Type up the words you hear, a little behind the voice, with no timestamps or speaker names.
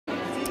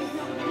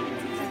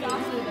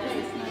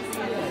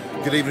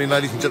Good evening,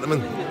 ladies and gentlemen,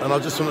 and I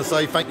just want to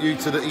say thank you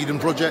to the Eden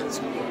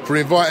Project for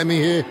inviting me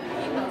here.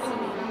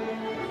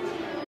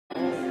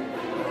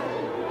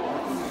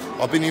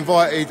 I've been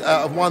invited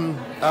out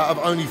of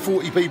only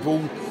 40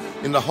 people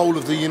in the whole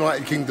of the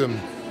United Kingdom.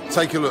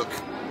 Take a look.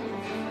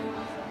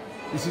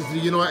 This is the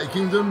United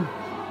Kingdom,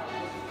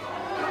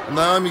 and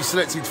they only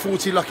selected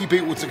 40 lucky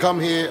people to come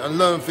here and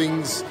learn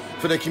things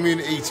for their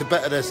community to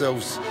better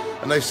themselves.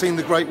 And they've seen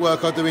the great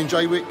work I do in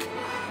Jaywick.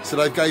 So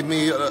they've gave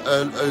me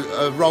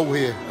a role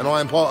here, and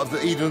I am part of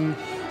the Eden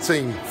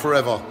team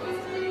forever.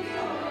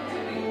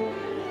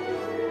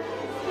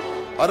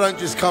 I don't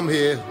just come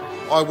here,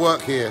 I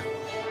work here.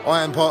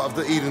 I am part of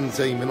the Eden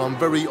team, and I'm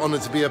very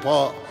honoured to be a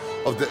part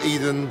of the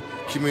Eden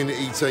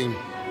community team.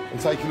 And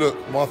take a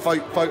look, my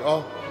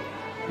photo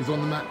is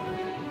on the map.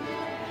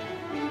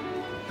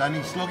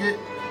 Danny Sloggett.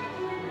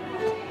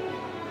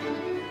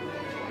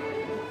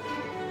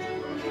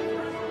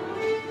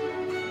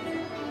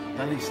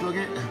 Danny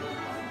Sloggett.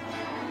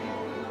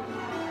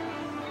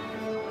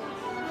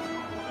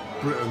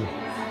 Britain,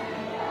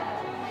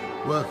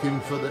 working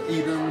for the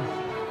Eden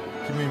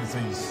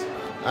communities.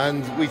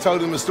 And we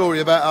told them a story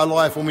about our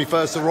life when we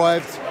first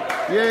arrived.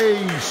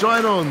 Yay,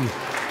 shine on.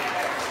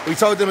 We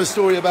told them a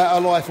story about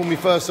our life when we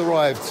first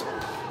arrived.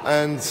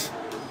 And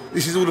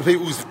this is all the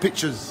people's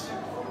pictures.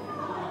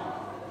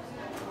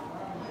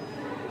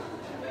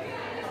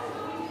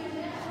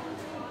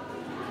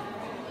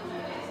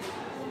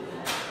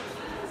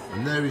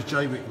 And there is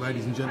Jaywick,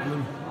 ladies and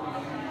gentlemen.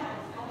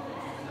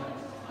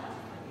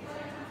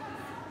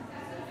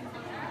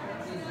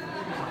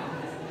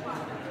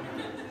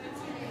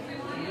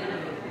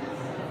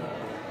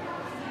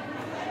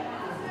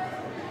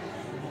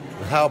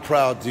 How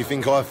proud do you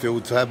think I feel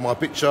to have my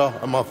picture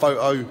and my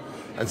photo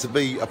and to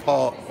be a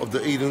part of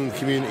the Eden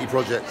Community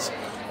Project?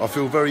 I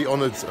feel very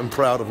honoured and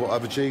proud of what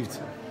I've achieved.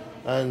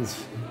 And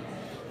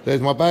there's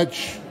my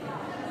badge.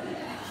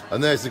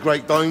 And there's the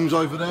great domes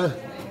over there.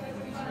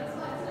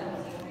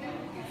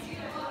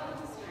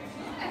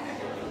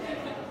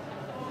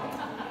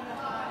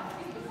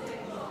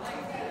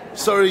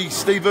 Sorry,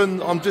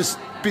 Stephen, I'm just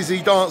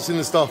busy dancing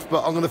and stuff,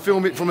 but I'm going to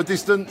film it from a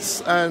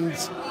distance and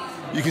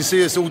you can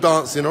see us all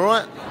dancing, all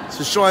right?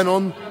 So shine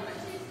on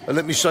and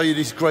let me show you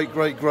these great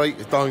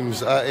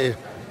domes out here.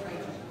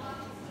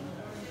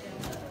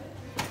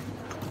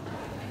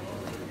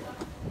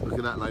 Look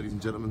at that, ladies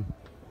and gentlemen.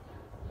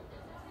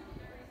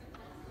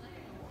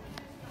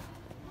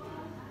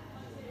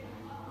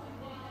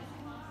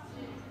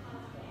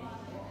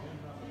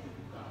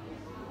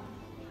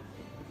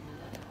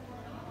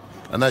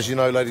 And as you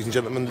know, ladies and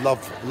gentlemen,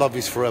 love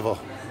is forever.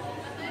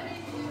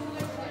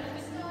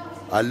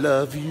 I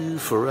love you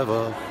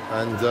forever.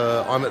 And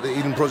I'm at the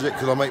Eden Project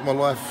because I make my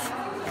life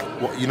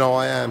what you know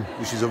I am,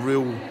 which is a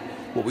real,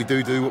 what we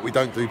do, what we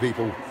don't do,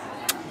 people.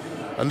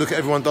 And look at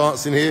everyone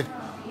dancing here.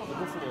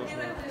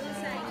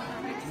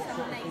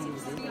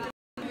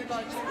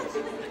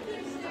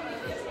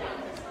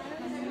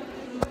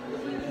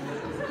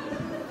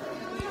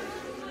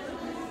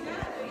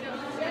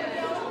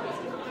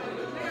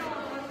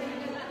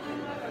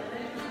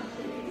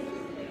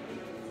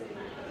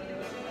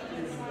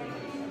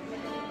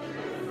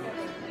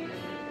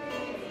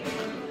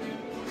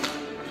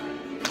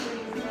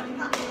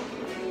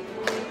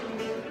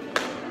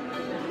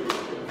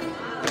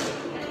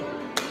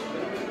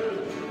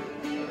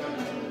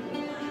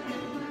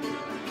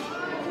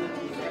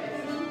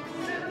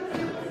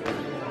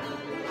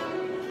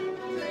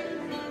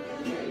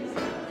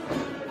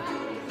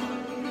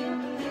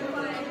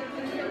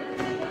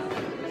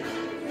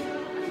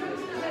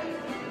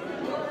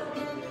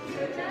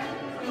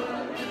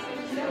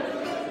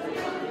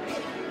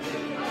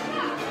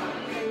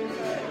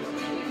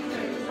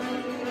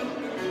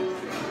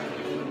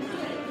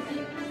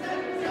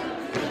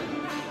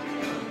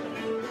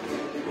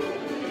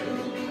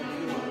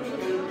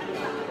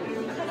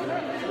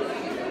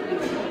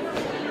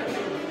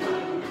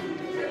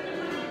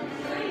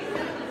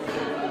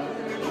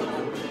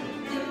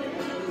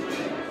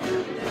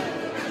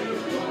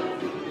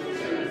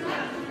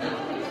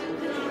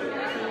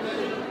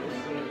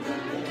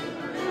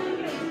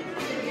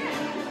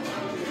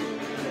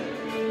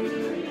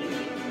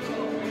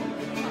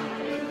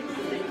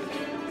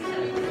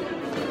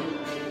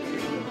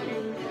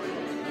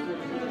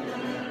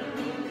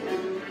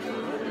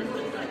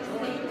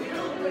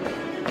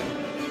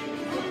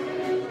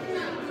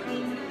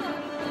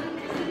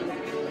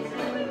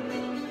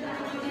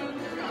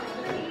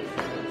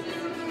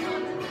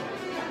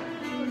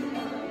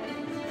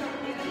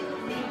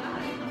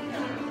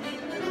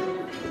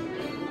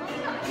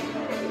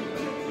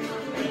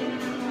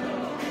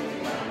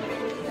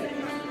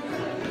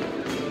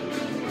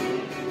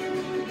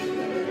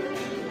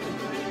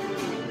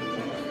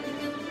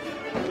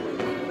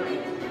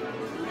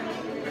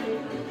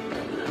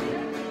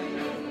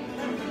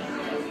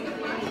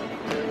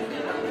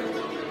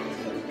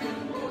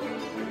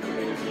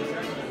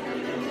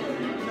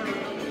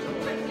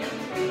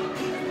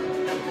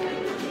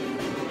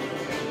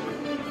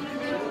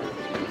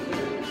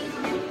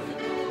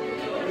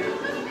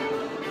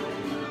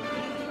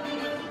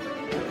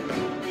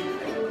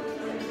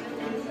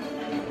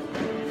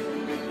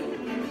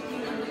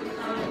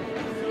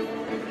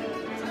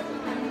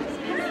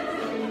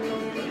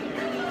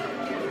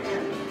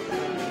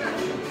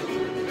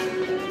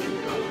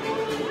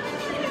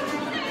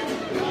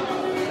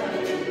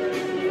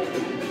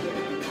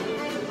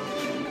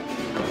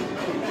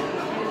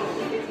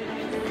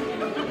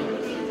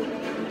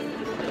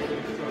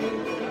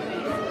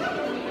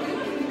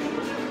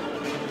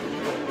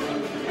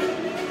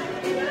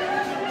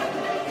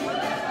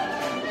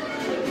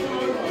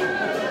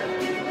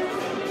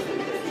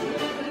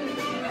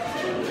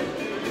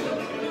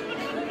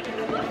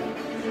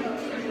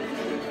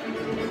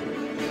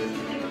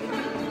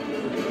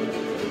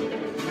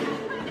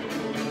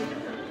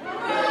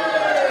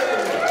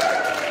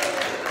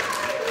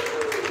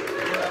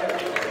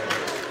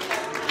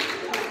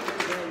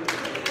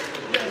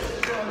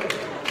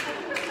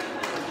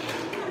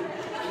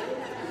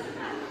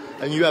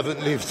 and you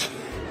haven't lived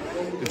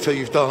until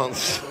you've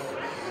danced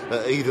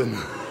at Eden.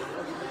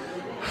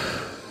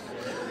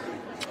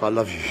 I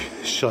love you.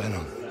 Shine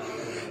on.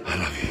 I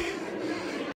love you.